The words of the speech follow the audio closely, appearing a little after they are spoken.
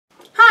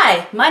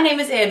Hi, my name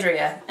is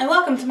Andrea, and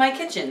welcome to my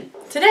kitchen.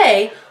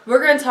 Today,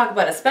 we're going to talk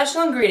about a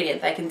special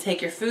ingredient that can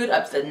take your food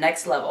up to the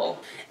next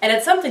level. And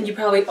it's something you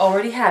probably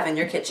already have in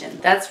your kitchen.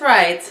 That's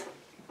right,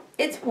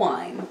 it's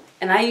wine.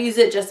 And I use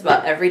it just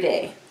about every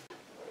day.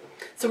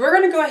 So we're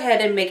going to go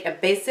ahead and make a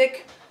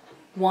basic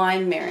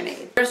wine marinade.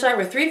 We're going to start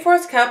with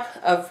 3/4 cup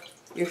of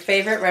your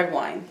favorite red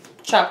wine.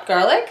 Chopped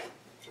garlic,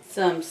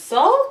 some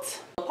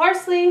salt,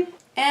 parsley,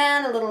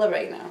 and a little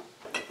oregano.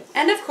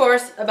 And of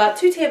course, about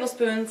 2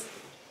 tablespoons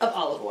of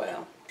olive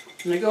oil.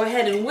 I'm going to go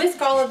ahead and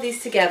whisk all of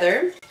these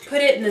together, put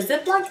it in a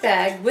Ziploc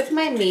bag with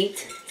my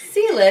meat,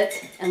 seal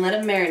it, and let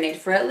it marinate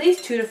for at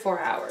least 2 to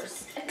 4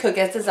 hours. Cook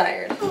as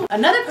desired.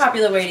 Another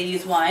popular way to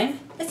use wine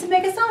is to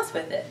make a sauce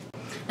with it.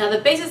 Now the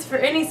basis for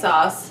any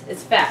sauce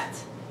is fat.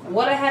 And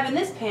what I have in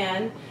this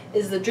pan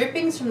is the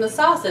drippings from the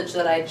sausage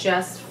that I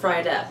just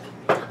fried up.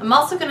 I'm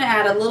also going to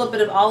add a little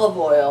bit of olive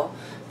oil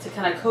to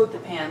kind of coat the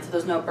pan so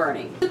there's no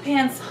burning. The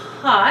pan's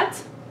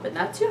hot, but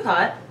not too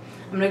hot.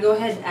 I'm going to go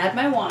ahead and add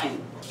my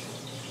wine.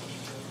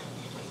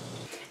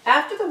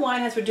 After the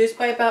wine has reduced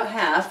by about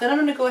half, then I'm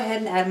going to go ahead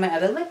and add my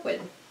other liquid,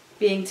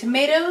 being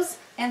tomatoes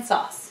and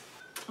sauce.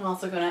 I'm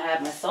also going to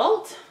add my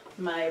salt,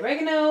 my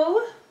oregano,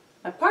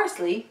 my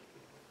parsley.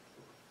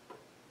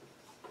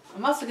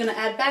 I'm also going to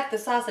add back the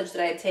sausage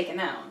that I had taken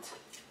out.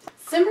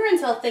 Simmer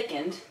until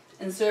thickened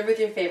and serve with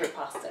your favorite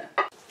pasta.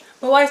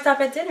 But why stop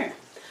at dinner?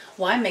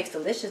 Wine makes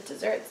delicious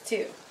desserts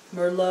too.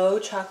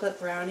 Merlot chocolate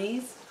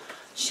brownies,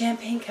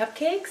 champagne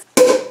cupcakes.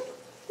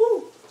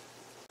 Woo.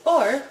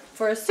 Or,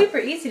 for a super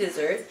easy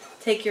dessert,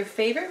 take your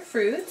favorite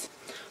fruit,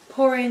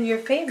 pour in your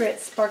favorite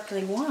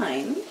sparkling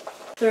wine,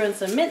 throw in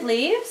some mint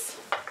leaves,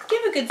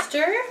 give a good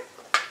stir,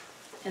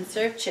 and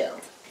serve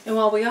chilled. And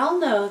while we all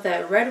know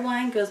that red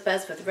wine goes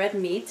best with red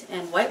meat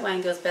and white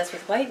wine goes best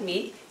with white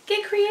meat,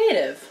 get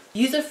creative.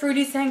 Use a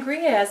fruity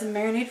sangria as a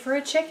marinade for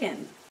a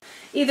chicken.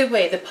 Either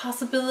way, the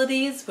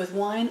possibilities with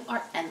wine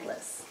are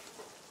endless.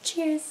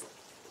 Cheers!